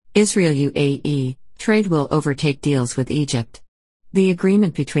Israel-UAE, trade will overtake deals with Egypt. The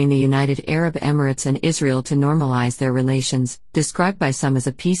agreement between the United Arab Emirates and Israel to normalize their relations, described by some as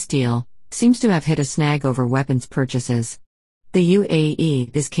a peace deal, seems to have hit a snag over weapons purchases. The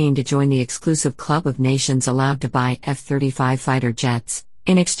UAE is keen to join the exclusive club of nations allowed to buy F-35 fighter jets.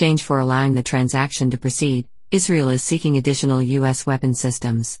 In exchange for allowing the transaction to proceed, Israel is seeking additional U.S. weapon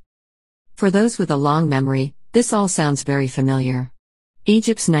systems. For those with a long memory, this all sounds very familiar.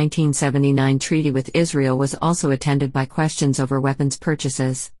 Egypt's 1979 treaty with Israel was also attended by questions over weapons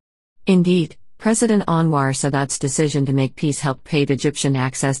purchases. Indeed, President Anwar Sadat's decision to make peace helped pave Egyptian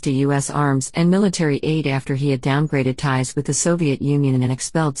access to U.S. arms and military aid after he had downgraded ties with the Soviet Union and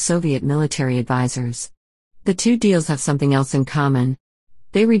expelled Soviet military advisors. The two deals have something else in common.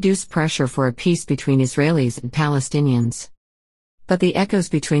 They reduced pressure for a peace between Israelis and Palestinians. But the echoes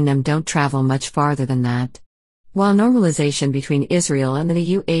between them don't travel much farther than that. While normalization between Israel and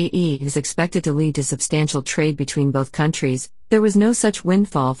the UAE is expected to lead to substantial trade between both countries, there was no such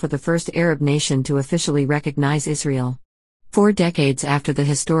windfall for the first Arab nation to officially recognize Israel. 4 decades after the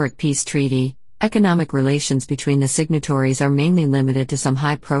historic peace treaty, economic relations between the signatories are mainly limited to some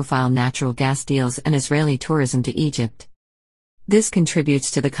high-profile natural gas deals and Israeli tourism to Egypt. This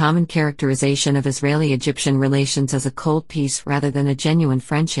contributes to the common characterization of Israeli-Egyptian relations as a cold peace rather than a genuine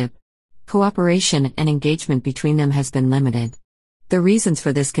friendship. Cooperation and engagement between them has been limited. The reasons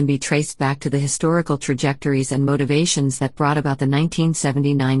for this can be traced back to the historical trajectories and motivations that brought about the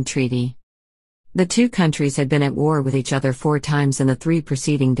 1979 treaty. The two countries had been at war with each other 4 times in the 3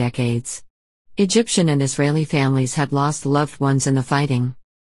 preceding decades. Egyptian and Israeli families had lost loved ones in the fighting.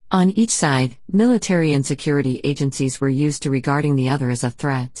 On each side, military and security agencies were used to regarding the other as a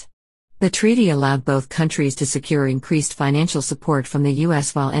threat. The treaty allowed both countries to secure increased financial support from the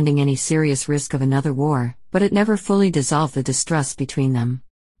U.S. while ending any serious risk of another war, but it never fully dissolved the distrust between them.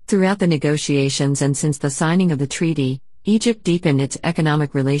 Throughout the negotiations and since the signing of the treaty, Egypt deepened its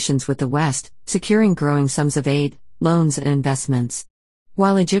economic relations with the West, securing growing sums of aid, loans and investments.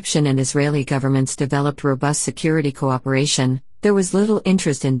 While Egyptian and Israeli governments developed robust security cooperation, there was little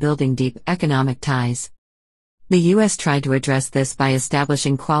interest in building deep economic ties. The U.S. tried to address this by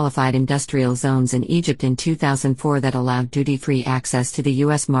establishing qualified industrial zones in Egypt in 2004 that allowed duty-free access to the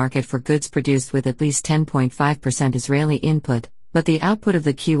U.S. market for goods produced with at least 10.5% Israeli input, but the output of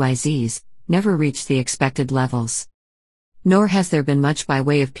the QIZs never reached the expected levels. Nor has there been much by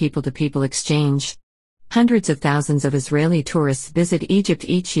way of people-to-people exchange. Hundreds of thousands of Israeli tourists visit Egypt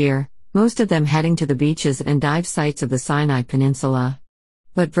each year, most of them heading to the beaches and dive sites of the Sinai Peninsula.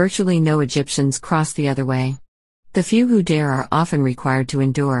 But virtually no Egyptians cross the other way. The few who dare are often required to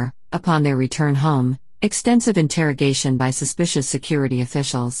endure, upon their return home, extensive interrogation by suspicious security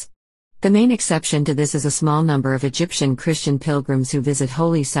officials. The main exception to this is a small number of Egyptian Christian pilgrims who visit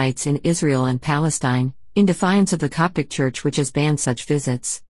holy sites in Israel and Palestine, in defiance of the Coptic Church which has banned such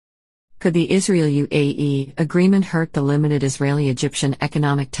visits. Could the Israel-UAE agreement hurt the limited Israeli-Egyptian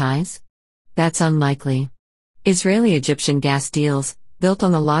economic ties? That's unlikely. Israeli-Egyptian gas deals, built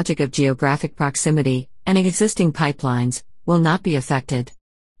on the logic of geographic proximity, and existing pipelines, will not be affected.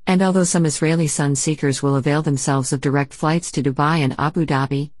 And although some Israeli sun seekers will avail themselves of direct flights to Dubai and Abu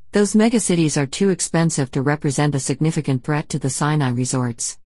Dhabi, those megacities are too expensive to represent a significant threat to the Sinai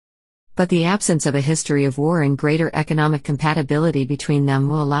resorts. But the absence of a history of war and greater economic compatibility between them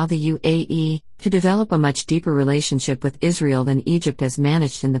will allow the UAE to develop a much deeper relationship with Israel than Egypt has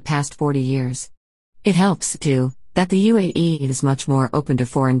managed in the past 40 years. It helps, too, that the UAE is much more open to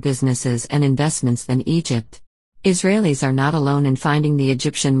foreign businesses and investments than Egypt. Israelis are not alone in finding the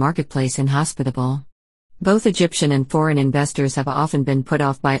Egyptian marketplace inhospitable. Both Egyptian and foreign investors have often been put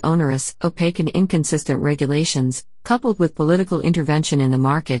off by onerous, opaque and inconsistent regulations, coupled with political intervention in the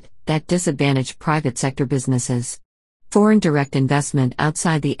market, that disadvantage private sector businesses. Foreign direct investment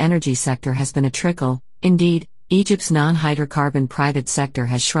outside the energy sector has been a trickle. Indeed, Egypt's non-hydrocarbon private sector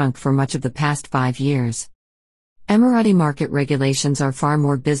has shrunk for much of the past 5 years. Emirati market regulations are far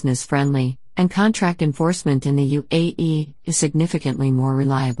more business-friendly, and contract enforcement in the UAE is significantly more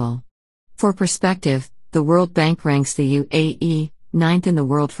reliable. For perspective, the World Bank ranks the UAE 9th in the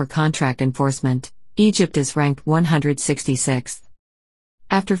world for contract enforcement. Egypt is ranked 166th.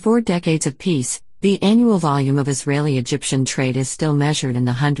 After 4 decades of peace, the annual volume of Israeli-Egyptian trade is still measured in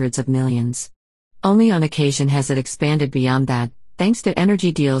the hundreds of millions. Only on occasion has it expanded beyond that, thanks to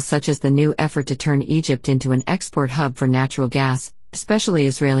energy deals such as the new effort to turn Egypt into an export hub for natural gas, especially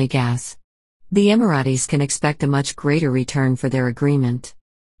Israeli gas. The Emiratis can expect a much greater return for their agreement.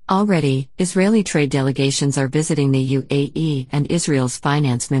 Already, Israeli trade delegations are visiting the UAE, and Israel's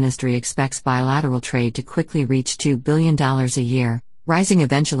finance ministry expects bilateral trade to quickly reach $2 billion a year, rising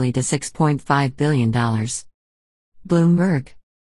eventually to $6.5 billion. Bloomberg.